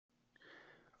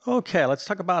Okay, let's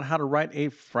talk about how to write a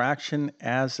fraction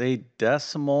as a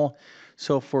decimal.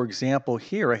 So for example,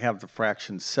 here I have the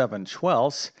fraction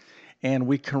 7/12, and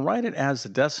we can write it as a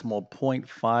decimal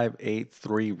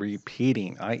 0.583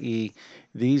 repeating, i.e.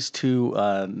 these two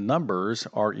numbers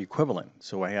are equivalent.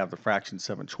 So I have the fraction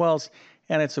 7/12,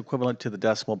 and it's equivalent to the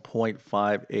decimal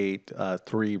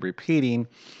 0.583 repeating.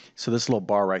 So this little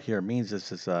bar right here means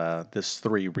this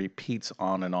 3 repeats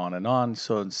on and on and on.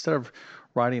 So instead of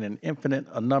writing an infinite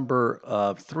a number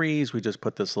of threes, we just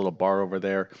put this little bar over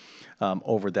there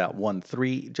over that 1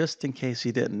 3, just in case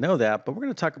you didn't know that. But we're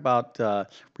going to talk about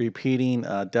repeating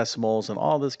decimals and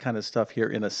all this kind of stuff here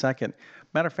in a second.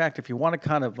 Matter of fact, if you want to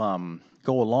kind of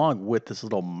go along with this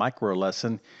little micro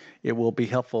lesson, it will be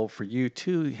helpful for you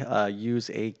to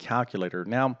use a calculator.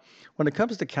 Now, when it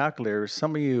comes to calculators,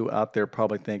 some of you out there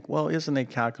probably think, well, isn't a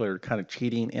calculator kind of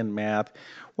cheating in math?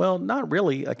 Well, not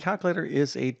really. A calculator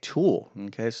is a tool.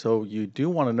 Okay, so you do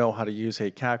want to know how to use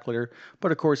a calculator,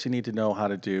 but of course, you need to know how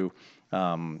to do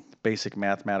basic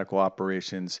mathematical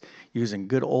operations using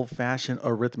good old-fashioned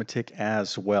arithmetic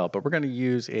as well. But we're going to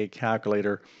use a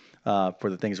calculator for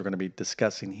the things we're going to be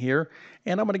discussing here.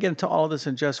 And I'm going to get into all of this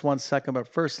in just one second. But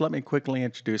first, let me quickly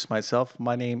introduce myself.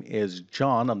 My name is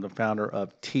John. I'm the founder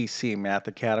of TC Math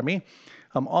Academy.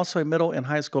 I'm also a middle and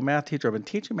high school math teacher. I've been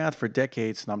teaching math for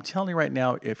decades. And I'm telling you right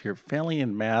now, if you're failing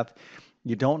in math,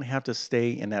 you don't have to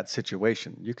stay in that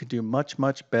situation. You can do much,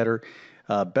 much better,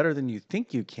 better than you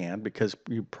think you can, because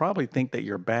you probably think that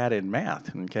you're bad in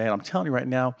math. Okay, and I'm telling you right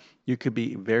now, you could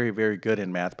be very, very good in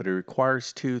math, but it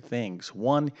requires two things.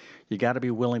 One, you got to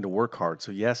be willing to work hard.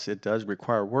 So yes, it does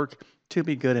require work to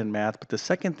be good in math. But the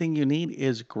second thing you need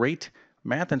is great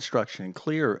math instruction,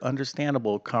 clear,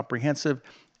 understandable, comprehensive,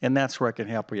 and that's where I can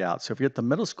help you out. So if you're at the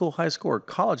middle school, high school, or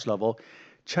college level,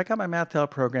 check out my Math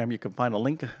Help program. You can find a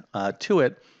link to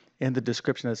it in the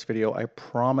description of this video. I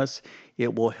promise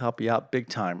it will help you out big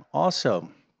time. Also,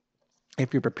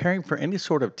 if you're preparing for any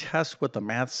sort of test with the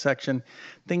math section,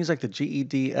 things like the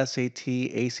GED, SAT,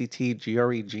 ACT,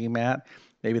 GRE, GMAT,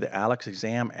 maybe the ALEX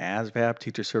exam, ASVAB,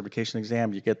 teacher certification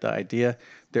exam, you get the idea.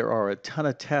 There are a ton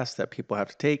of tests that people have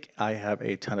to take. I have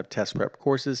a ton of test prep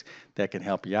courses that can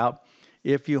help you out.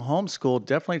 If you homeschool,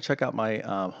 definitely check out my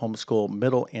homeschool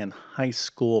middle and high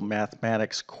school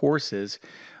mathematics courses.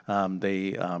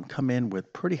 They come in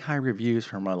with pretty high reviews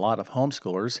from a lot of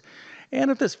homeschoolers.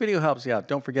 And if this video helps you out,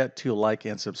 don't forget to like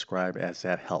and subscribe, as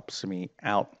that helps me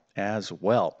out as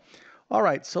well. All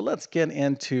right, so let's get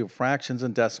into fractions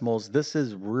and decimals. This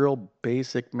is real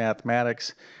basic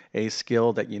mathematics, a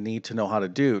skill that you need to know how to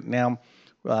do. Now,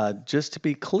 just to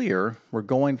be clear, we're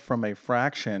going from a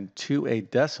fraction to a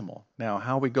decimal. Now,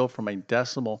 how we go from a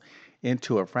decimal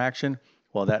into a fraction,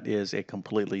 well, that is a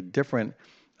completely different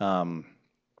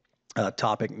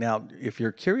topic. Now, if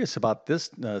you're curious about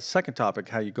this second topic,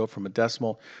 how you go from a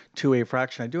decimal to a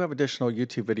fraction, I do have additional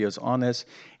YouTube videos on this,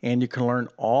 and you can learn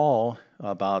all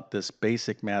about this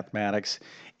basic mathematics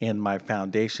in my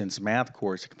Foundations Math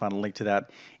course. You can find a link to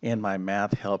that in my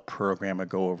Math Help program. I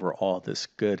go over all this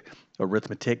good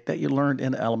arithmetic that you learned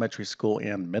in elementary school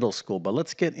and middle school. But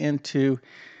let's get into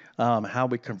how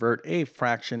we convert a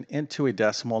fraction into a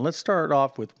decimal. Let's start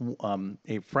off with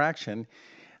a fraction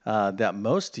that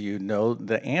most of you know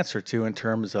the answer to in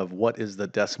terms of what is the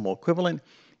decimal equivalent,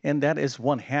 and that is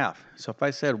 1/2. So if I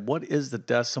said, what is the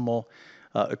decimal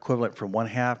equivalent for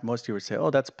 1/2, most of you would say, oh,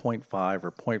 that's 0.5,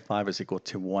 or 0.5 is equal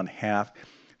to 1/2.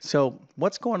 So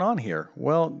what's going on here?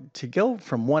 Well, to go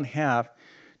from 1/2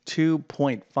 to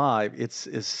 0.5, it's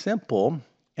as simple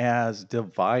as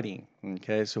dividing.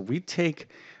 Okay, so we take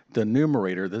the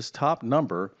numerator, this top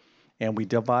number, and we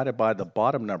divide it by the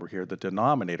bottom number here, the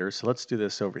denominator. So let's do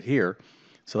this over here.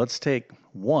 So let's take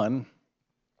 1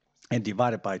 and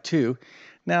divide it by 2.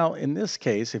 Now, in this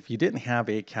case, if you didn't have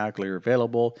a calculator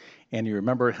available and you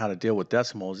remember how to deal with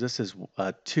decimals, this is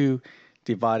 2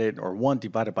 divided, or 1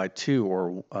 divided by 2,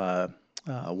 or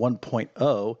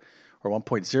 1.0, or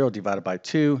 1.0 divided by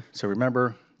 2. So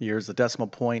remember, here's the decimal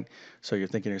point. So you're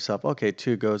thinking to yourself, okay,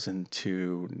 2 goes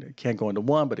into, can't go into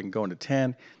 1, but it can go into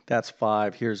 10. That's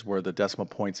 5. Here's where the decimal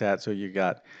point's at. So you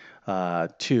got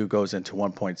 2 goes into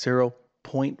 1.0,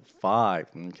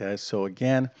 0.5. Okay, so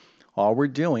again, all we're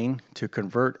doing to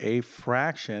convert a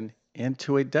fraction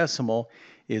into a decimal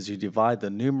is you divide the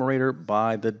numerator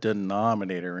by the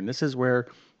denominator. And this is where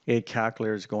a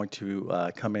calculator is going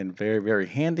to come in very, very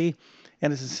handy.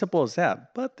 And it's as simple as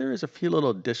that. But there is a few little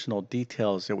additional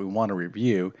details that we want to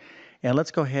review. And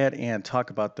let's go ahead and talk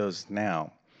about those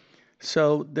now.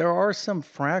 So there are some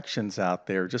fractions out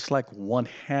there, just like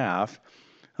 1/2.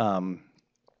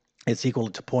 it's equal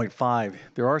to 0.5.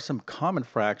 There are some common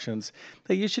fractions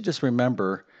that you should just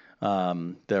remember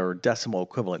their decimal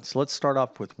equivalents. So let's start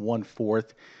off with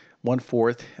 1/4.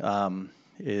 1/4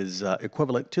 is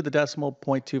equivalent to the decimal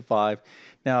 0.25.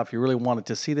 Now, if you really wanted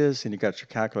to see this and you got your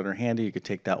calculator handy, you could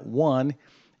take that 1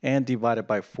 and divide it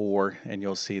by 4, and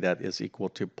you'll see that is equal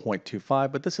to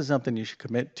 0.25. But this is something you should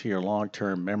commit to your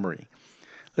long-term memory.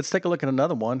 Let's take a look at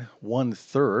another one.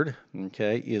 1/3,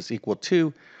 okay, is equal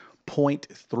to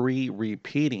 0.3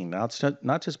 repeating. Now, it's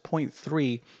not just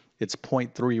 0.3, it's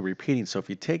 0.3 repeating. So if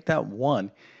you take that 1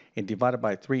 and divide it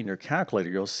by 3 in your calculator,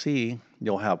 you'll see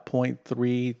you'll have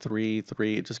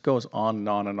 0.333. It just goes on and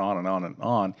on and on and on and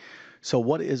on. So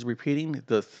what is repeating?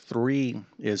 The 3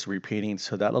 is repeating.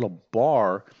 So that little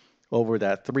bar over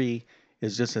that 3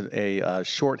 is just a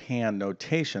shorthand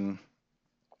notation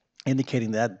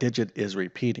indicating that digit is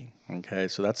repeating. Okay,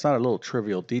 so that's not a little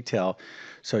trivial detail.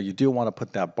 So you do want to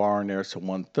put that bar in there. So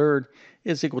 1/3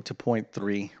 is equal to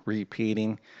 0.3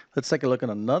 repeating. Let's take a look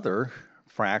at another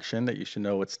fraction that you should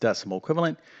know its decimal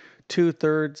equivalent.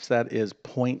 2/3, that is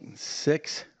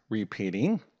 0.6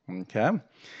 repeating. Okay,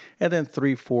 and then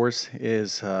 3/4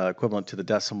 is equivalent to the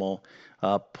decimal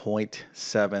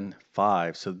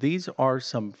 0.75. So these are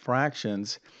some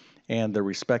fractions and the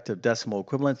respective decimal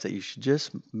equivalents that you should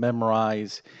just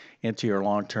memorize into your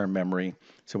long-term memory.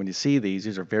 So when you see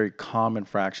these are very common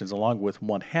fractions along with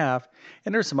 1/2,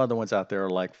 and there's some other ones out there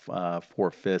like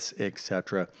 4/5,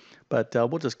 etc. But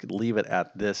we'll just leave it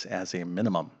at this as a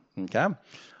minimum, okay?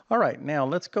 All right, now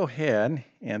let's go ahead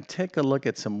and take a look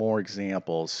at some more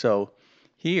examples. So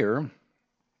here,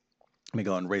 let me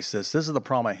go and erase this. This is the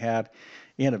problem I had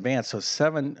in advance. So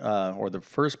 7, or the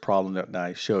first problem that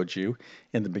I showed you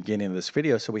in the beginning of this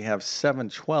video. So we have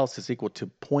 7/12 is equal to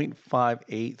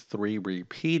 0.583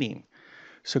 repeating.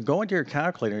 So go into your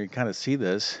calculator, you kind of see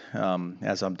this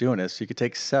as I'm doing this. You could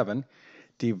take 7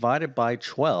 divided by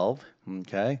 12,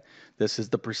 okay? This is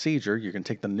the procedure. You can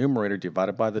take the numerator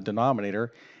divided by the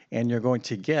denominator, and you're going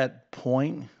to get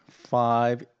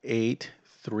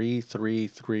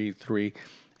 0.58333,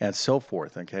 and so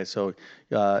forth. Okay, so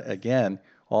again,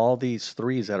 all these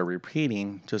 3's that are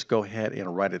repeating, just go ahead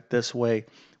and write it this way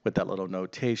with that little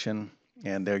notation,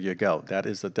 and there you go. That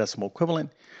is the decimal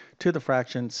equivalent to the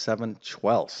fraction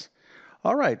 7/12.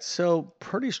 All right, so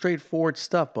pretty straightforward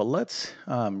stuff, but let's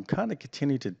kind of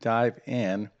continue to dive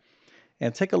in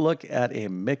and take a look at a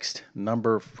mixed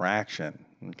number fraction.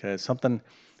 Okay, something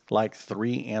like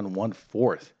 3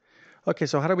 1/4. Okay,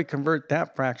 so how do we convert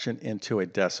that fraction into a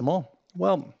decimal?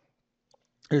 Well,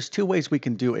 there's 2 ways we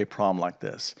can do a problem like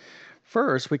this.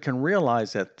 First, we can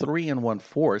realize that 3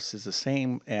 1/4 is the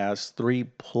same as 3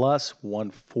 plus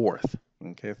 1/4.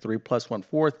 Okay, 3 plus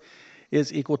 1/4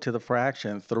 is equal to the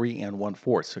fraction 3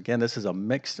 1/4. So again, this is a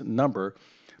mixed number,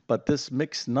 but this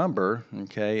mixed number,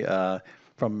 okay,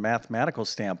 from a mathematical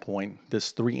standpoint,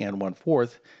 this 3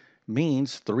 1/4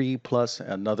 means 3 plus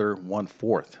another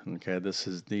 1/4. Okay,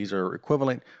 these are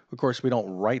equivalent. Of course, we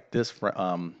don't write this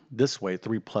this way,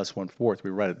 3 plus 1/4. We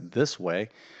write it this way.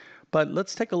 But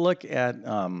let's take a look at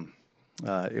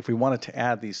if we wanted to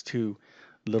add these two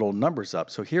little numbers up.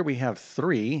 So here we have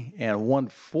 3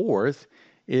 1/4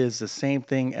 is the same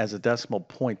thing as a decimal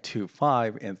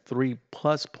 0.25, and 3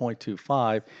 plus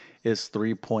 0.25 is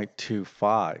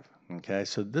 3.25. Okay,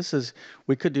 so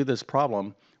we could do this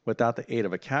problem without the aid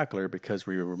of a calculator because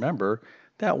we remember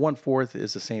that 1/4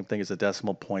 is the same thing as a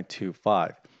decimal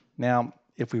 0.25. Now,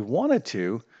 if we wanted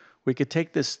to, we could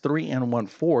take this 3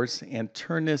 1/4 and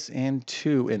turn this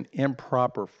into an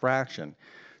improper fraction.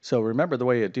 So remember, the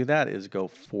way you do that is go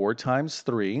 4 times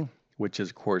 3, which is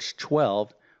of course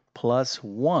 12, plus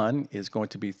 1 is going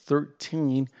to be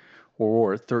 13,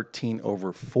 or 13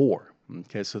 over 4.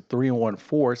 Okay, so 3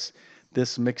 1/4,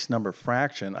 this mixed number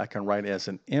fraction, I can write as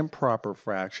an improper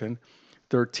fraction,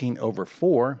 13 over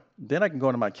 4. Then I can go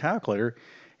into my calculator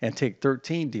and take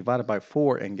 13 divided by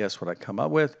 4, and guess what I come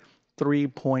up with?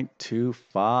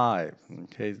 3.25.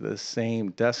 Okay, the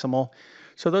same decimal.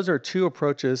 So those are 2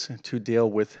 approaches to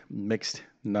deal with mixed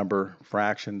number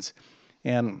fractions.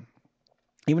 And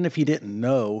even if you didn't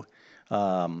know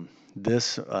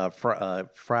this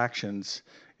fractions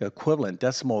equivalent,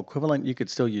 decimal equivalent, you could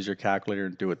still use your calculator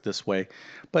and do it this way.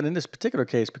 But in this particular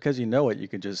case, because you know it, you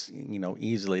can just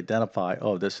easily identify,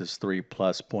 oh, this is 3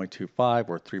 plus 0.25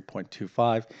 or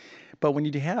 3.25. But when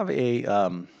you have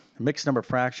a mixed number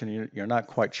fraction, you're not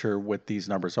quite sure what these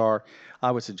numbers are,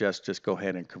 I would suggest just go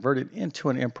ahead and convert it into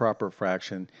an improper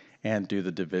fraction and do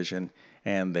the division,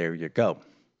 and there you go.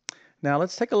 Now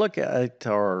let's take a look at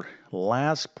our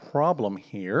last problem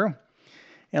here.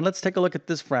 And let's take a look at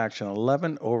this fraction,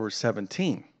 11 over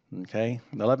 17. Okay,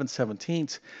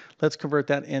 11/17. Let's convert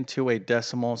that into a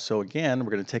decimal. So again,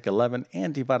 we're going to take 11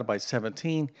 and divide it by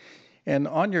 17. And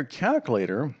on your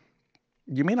calculator,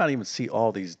 you may not even see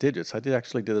all these digits. I did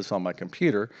actually do this on my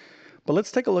computer, but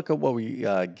let's take a look at what we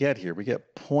get here. We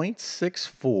get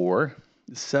 0.64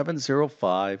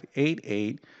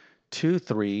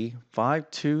 7058823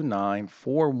 529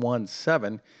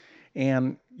 417,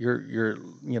 and you're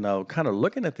kind of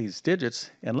looking at these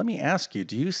digits. And let me ask you,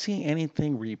 do you see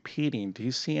anything repeating? Do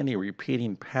you see any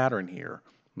repeating pattern here?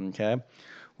 Okay,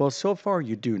 well, so far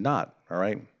you do not. All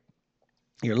right,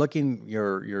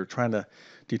 you're trying to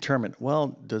determine,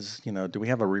 well, do we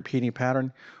have a repeating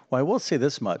pattern? Well, I will say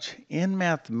this much. In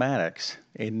mathematics,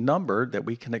 a number that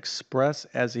we can express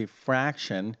as a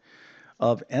fraction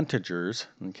of integers,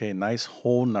 okay, nice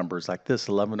whole numbers like this,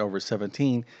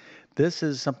 11/17, this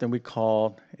is something we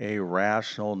call a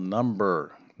rational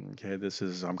number. Okay,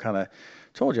 I'm kind of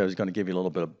told you I was going to give you a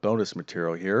little bit of bonus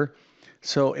material here.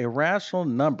 So a rational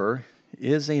number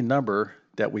is a number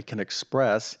that we can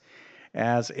express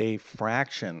as a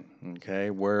fraction, okay,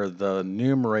 where the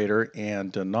numerator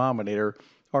and denominator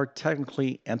are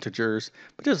technically integers,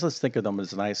 but just let's think of them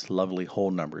as nice, lovely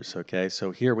whole numbers, okay?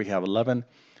 So here we have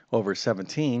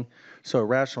 11/17. So a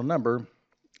rational number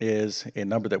is a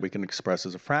number that we can express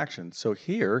as a fraction. So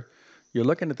here, you're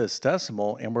looking at this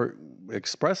decimal, and we're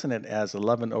expressing it as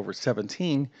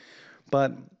 11/17,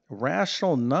 but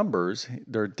rational numbers,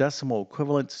 their decimal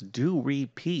equivalents do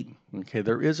repeat. Okay,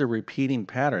 there is a repeating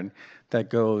pattern that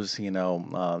goes,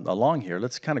 along here.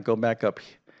 Let's kind of go back up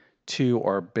to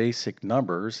our basic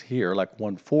numbers here, like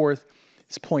 1/4 is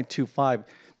 0.25.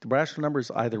 The rational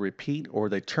numbers either repeat or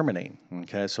they terminate.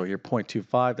 Okay, so here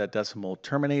 0.25, that decimal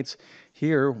terminates.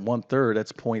 Here 1/3,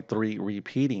 that's 0.3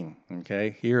 repeating.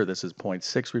 Okay, here this is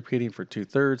 0.6 repeating for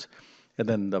 2/3. And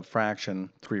then the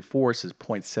fraction 3/4 is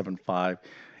 0.75.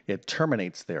 It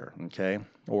terminates there, okay?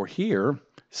 Or here,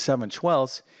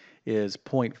 7/12 is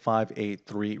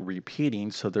 0.583 repeating,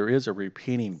 so there is a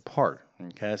repeating part,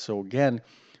 okay? So again,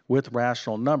 with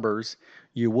rational numbers,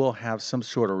 you will have some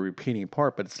sort of repeating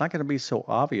part, but it's not going to be so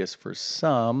obvious for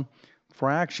some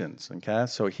fractions, okay?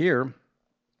 So here,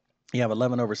 you have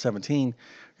 11/17.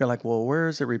 You're like, well, where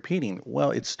is it repeating?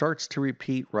 Well, it starts to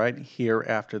repeat right here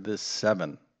after this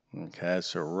 7. Okay,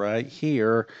 so right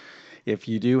here, if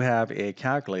you do have a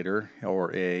calculator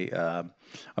or a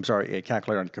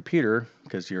calculator on the computer,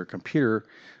 because your computer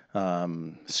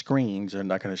screens are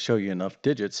not going to show you enough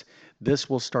digits, this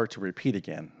will start to repeat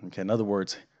again. Okay, in other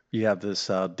words, you have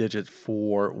this digit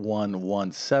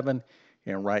 4117,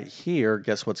 and right here,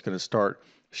 guess what's going to start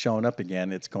showing up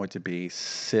again? It's going to be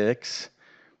 6,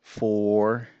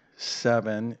 4,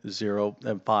 7, 0,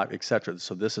 and 5, etc.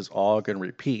 So this is all going to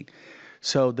repeat.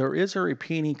 So there is a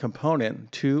repeating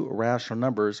component to rational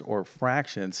numbers or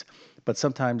fractions, but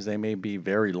sometimes they may be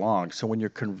very long. So when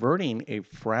you're converting a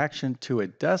fraction to a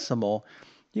decimal,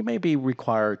 you may be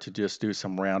required to just do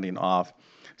some rounding off.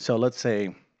 So let's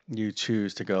say you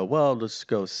choose to go, well, let's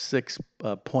go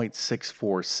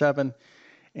 6.647.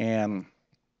 And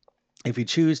if you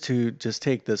choose to just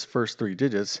take this first 3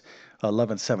 digits,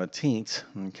 11/17,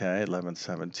 okay,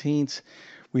 11/17,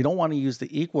 we don't want to use the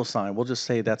equal sign. We'll just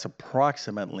say that's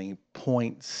approximately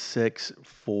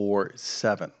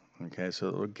 0.647. Okay,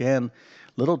 so again,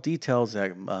 little details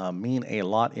that mean a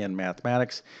lot in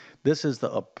mathematics. This is the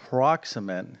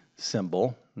approximate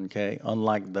symbol, okay,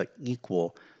 unlike the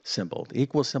equal symbol. The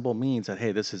equal symbol means that,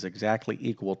 hey, this is exactly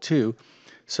equal to.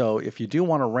 So if you do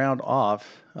want to round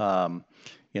off,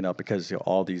 because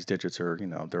all these digits are,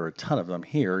 there are a ton of them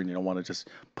here, and you don't want to just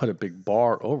put a big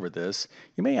bar over this.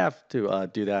 You may have to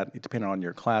do that depending on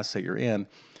your class that you're in.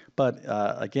 But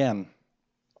again,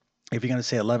 if you're going to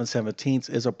say 11/17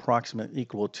 is approximately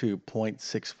equal to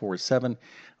 0.647,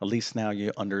 at least now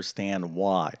you understand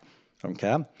why.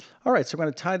 Okay. All right. So we're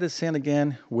going to tie this in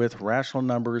again with rational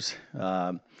numbers,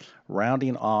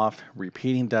 rounding off,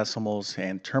 repeating decimals,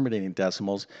 and terminating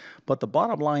decimals. But the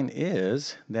bottom line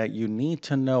is that you need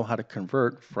to know how to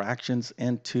convert fractions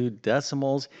into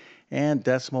decimals and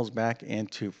decimals back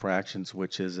into fractions,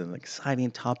 which is an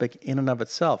exciting topic in and of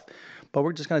itself. But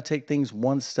we're just going to take things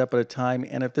one step at a time.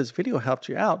 And if this video helped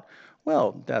you out,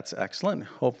 well, that's excellent.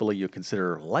 Hopefully you'll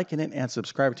consider liking it and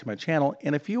subscribing to my channel.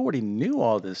 And if you already knew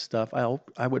all this stuff, I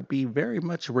would be very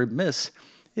much remiss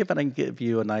if I didn't give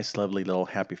you a nice, lovely little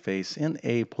happy face, an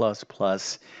A++,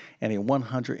 and a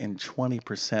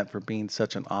 120% for being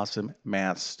such an awesome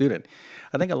math student.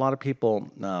 I think a lot of people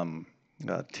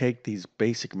take these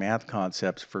basic math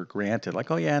concepts for granted.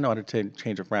 Like, oh yeah, I know how to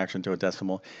change a fraction to a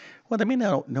decimal. Well, they may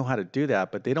not know how to do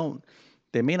that, but they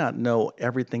may not know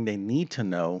everything they need to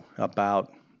know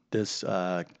about this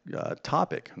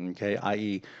topic, okay,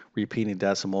 i.e. repeating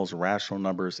decimals, rational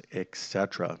numbers,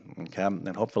 etc. Okay,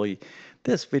 and hopefully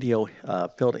this video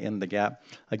filled in the gap.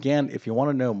 Again, if you want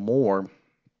to know more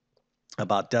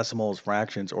about decimals,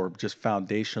 fractions, or just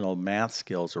foundational math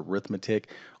skills, arithmetic,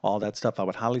 all that stuff, I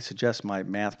would highly suggest my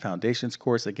Math Foundations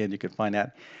course. Again, you can find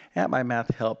that at my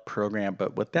Math Help program.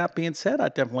 But with that being said, I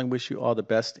definitely wish you all the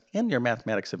best in your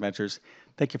mathematics adventures.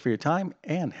 Thank you for your time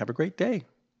and have a great day.